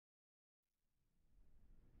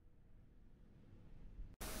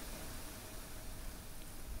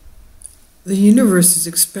The universe is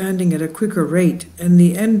expanding at a quicker rate, and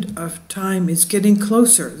the end of time is getting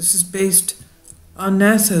closer. This is based on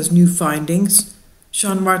NASA's new findings.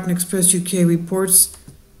 Sean Martin Express UK reports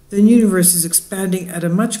the universe is expanding at a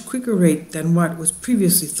much quicker rate than what was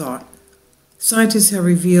previously thought. Scientists have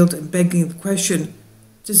revealed, and begging the question,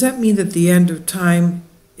 does that mean that the end of time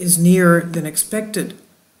is nearer than expected?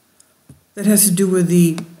 That has to do with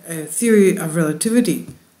the theory of relativity.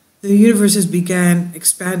 The universe has began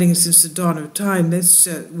expanding since the dawn of time.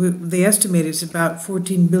 They estimate it's about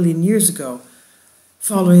 14 billion years ago,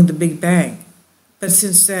 following the Big Bang. But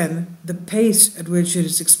since then, the pace at which it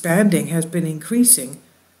is expanding has been increasing,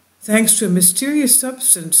 thanks to a mysterious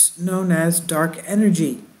substance known as dark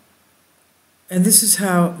energy. And this is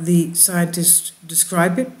how the scientists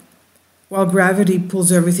describe it. While gravity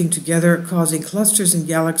pulls everything together, causing clusters in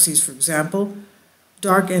galaxies, for example,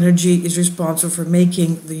 dark energy is responsible for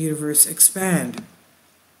making the universe expand.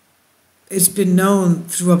 It's been known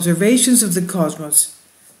through observations of the cosmos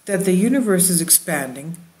that the universe is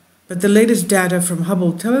expanding, but the latest data from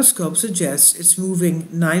Hubble telescope suggests it's moving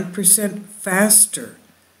 9% faster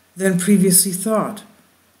than previously thought.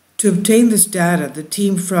 To obtain this data, the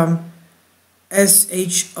team from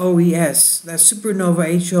SHOES, that's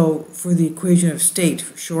supernova HO for the equation of state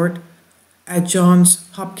for short, at Johns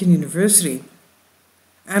Hopkins University,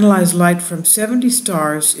 analyzed light from 70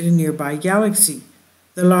 stars in a nearby galaxy,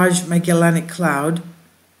 the Large Magellanic Cloud,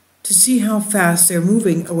 to see how fast they're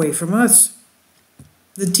moving away from us.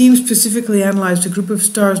 The team specifically analyzed a group of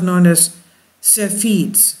stars known as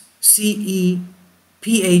Cepheids, Cepheids,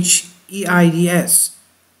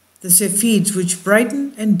 the Cepheids, which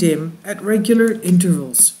brighten and dim at regular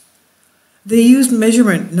intervals. They used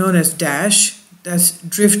measurement known as dash, that's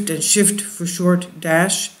drift and shift for short,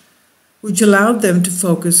 dash, which allowed them to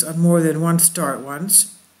focus on more than one star at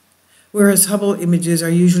once, whereas Hubble images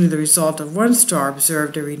are usually the result of one star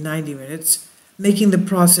observed every 90 minutes, making the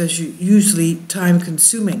process usually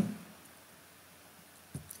time-consuming.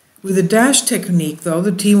 With the dash technique, though,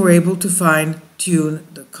 the team were able to fine-tune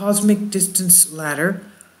the cosmic distance ladder,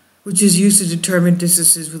 which is used to determine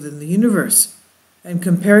distances within the universe, and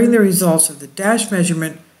comparing the results of the dash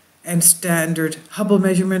measurement and standard Hubble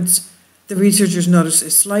measurements, the researchers noticed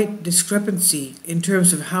a slight discrepancy in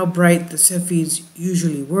terms of how bright the Cepheids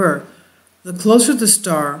usually were. The closer the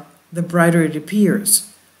star, the brighter it appears.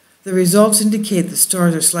 The results indicate the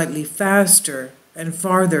stars are slightly faster and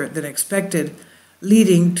farther than expected,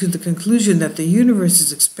 leading to the conclusion that the universe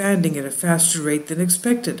is expanding at a faster rate than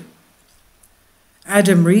expected.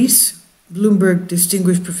 Adam Rees, Bloomberg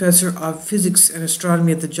Distinguished Professor of Physics and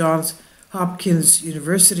Astronomy at the Johns Hopkins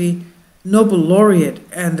University, Nobel laureate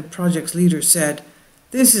and the project's leader, said,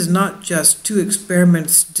 "This is not just two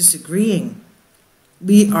experiments disagreeing.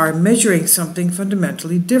 We are measuring something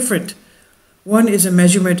fundamentally different. One is a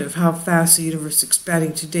measurement of how fast the universe is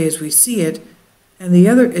expanding today as we see it, and the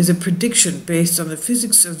other is a prediction based on the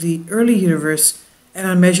physics of the early universe and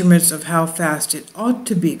on measurements of how fast it ought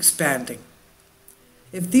to be expanding.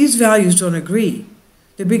 If these values don't agree,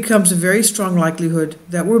 there becomes a very strong likelihood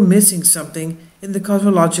that we're missing something in the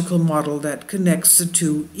cosmological model that connects the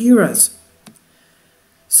two eras."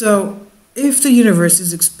 So, if the universe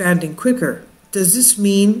is expanding quicker, does this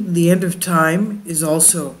mean the end of time is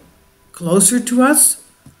also closer to us?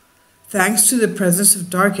 Thanks to the presence of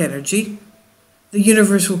dark energy, the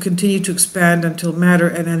universe will continue to expand until matter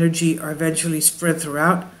and energy are eventually spread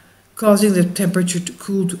throughout, causing the temperature to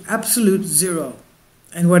cool to absolute zero.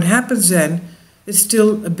 And what happens then is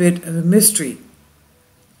still a bit of a mystery.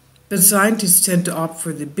 But scientists tend to opt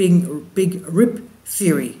for the big rip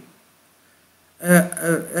theory,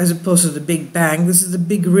 as opposed to the Big Bang. This is the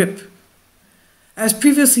Big Rip. As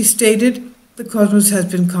previously stated, the cosmos has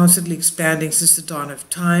been constantly expanding since the dawn of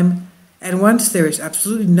time, and once there is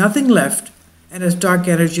absolutely nothing left, and as dark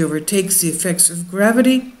energy overtakes the effects of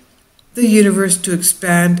gravity, the universe to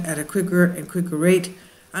expand at a quicker and quicker rate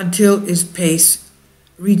until its pace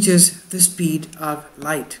reaches the speed of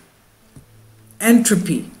light.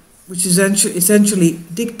 Entropy, which essentially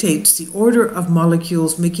dictates the order of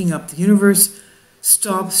molecules making up the universe,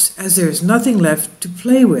 stops as there is nothing left to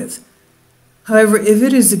play with. However, if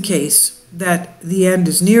it is the case that the end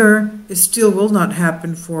is nearer, it still will not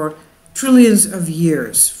happen for trillions of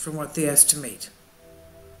years, from what they estimate.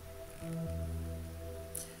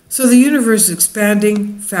 So the universe is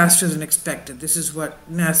expanding faster than expected. This is what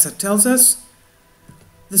NASA tells us.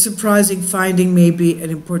 The surprising finding may be an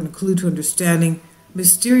important clue to understanding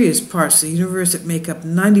mysterious parts of the universe that make up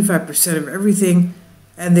 95% of everything,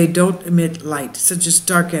 and they don't emit light, such as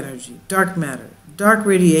dark energy, dark matter, dark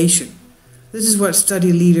radiation. This is what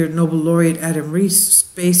study leader Nobel laureate Adam Rees,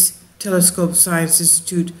 space Telescope Science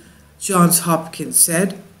Institute Johns Hopkins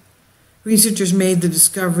said. Researchers made the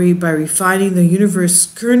discovery by refining the universe's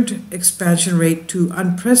current expansion rate to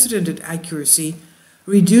unprecedented accuracy,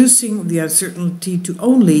 reducing the uncertainty to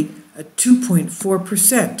only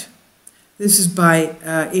 2.4%. This is by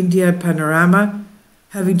India Panorama,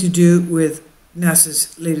 having to do with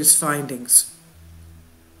NASA's latest findings.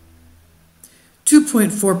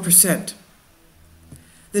 2.4%.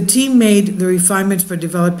 The team made the refinements by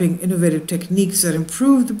developing innovative techniques that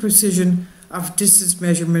improve the precision of distance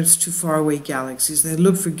measurements to faraway galaxies. They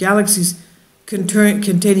looked for galaxies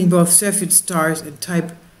containing both Cepheid stars and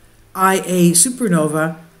type Ia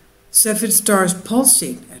supernova. Cepheid stars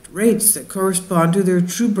pulsate at rates that correspond to their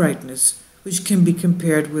true brightness, which can be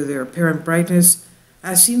compared with their apparent brightness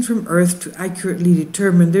as seen from Earth to accurately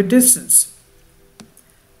determine their distance.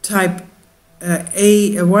 Type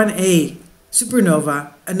 1A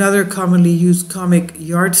supernova, another commonly used comic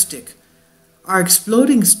yardstick, are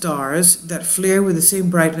exploding stars that flare with the same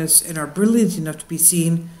brightness and are brilliant enough to be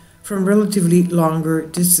seen from relatively longer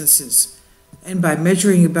distances. And by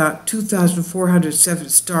measuring about 2,400 Cepheid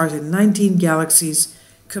stars in 19 galaxies,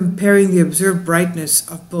 comparing the observed brightness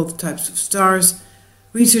of both types of stars,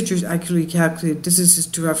 researchers accurately calculated distances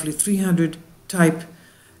to roughly 300 type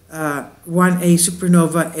 1A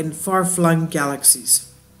supernova in far-flung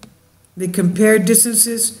galaxies. They compared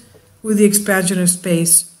distances with the expansion of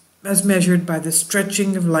space as measured by the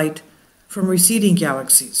stretching of light from receding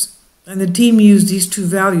galaxies. And the team used these two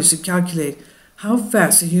values to calculate how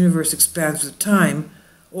fast the universe expands with time,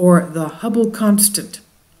 or the Hubble constant.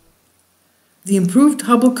 The improved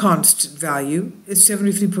Hubble constant value is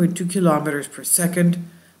 73.2 kilometers per second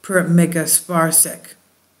per megaparsec.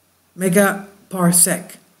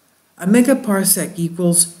 A megaparsec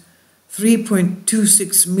equals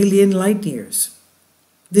 3.26 million light years.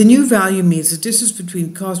 The new value means the distance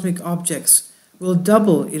between cosmic objects will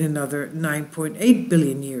double in another 9.8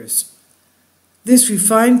 billion years. This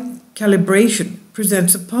refined calibration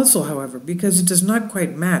presents a puzzle, however, because it does not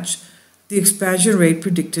quite match the expansion rate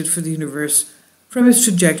predicted for the universe from its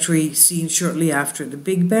trajectory seen shortly after the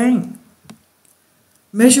Big Bang.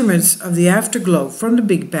 Measurements of the afterglow from the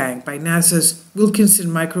Big Bang by NASA's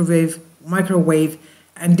Wilkinson Microwave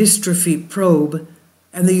and Dystrophy Probe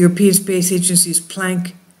and the European Space Agency's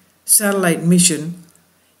Planck satellite mission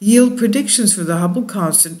yield predictions for the Hubble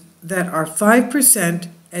constant that are 5%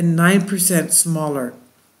 and 9% smaller.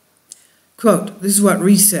 Quote, this is what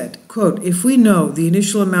Rees said, quote, if we know the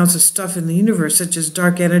initial amounts of stuff in the universe, such as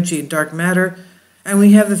dark energy and dark matter, and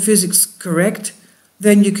we have the physics correct,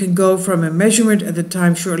 then you can go from a measurement at the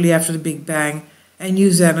time shortly after the Big Bang and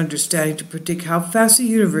use that understanding to predict how fast the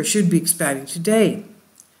universe should be expanding today.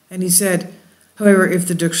 And he said, however, if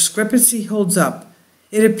the discrepancy holds up,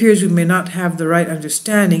 it appears we may not have the right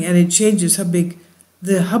understanding, and it changes how big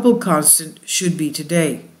the Hubble constant should be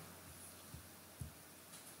today.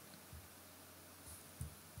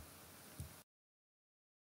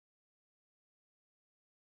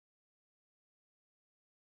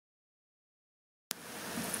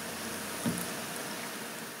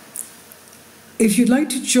 If you'd like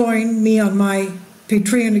to join me on my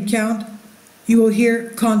Patreon account, you will hear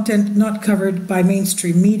content not covered by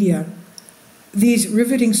mainstream media. These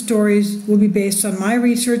riveting stories will be based on my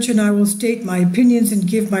research, and I will state my opinions and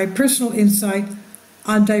give my personal insight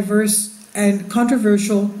on diverse and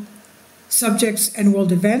controversial subjects and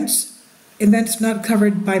world events not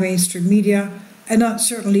covered by mainstream media, and not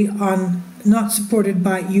supported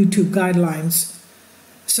by YouTube guidelines.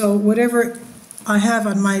 So whatever I have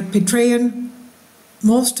on my Patreon,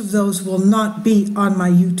 most of those will not be on my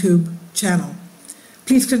YouTube channel.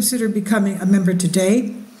 Please consider becoming a member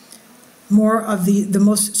today. More of the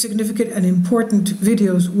most significant and important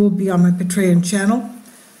videos will be on my Patreon channel.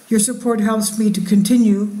 Your support helps me to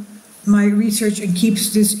continue my research and keeps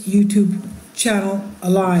this YouTube channel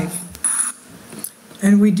alive.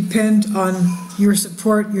 And we depend on your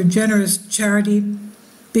support, your generous charity,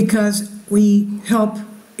 because we help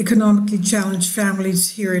economically challenged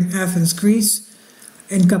families here in Athens, Greece,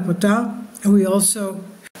 in Kapota, and we also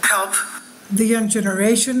help the young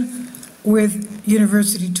generation with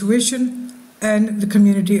university tuition and the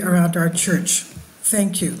community around our church.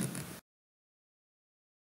 Thank you.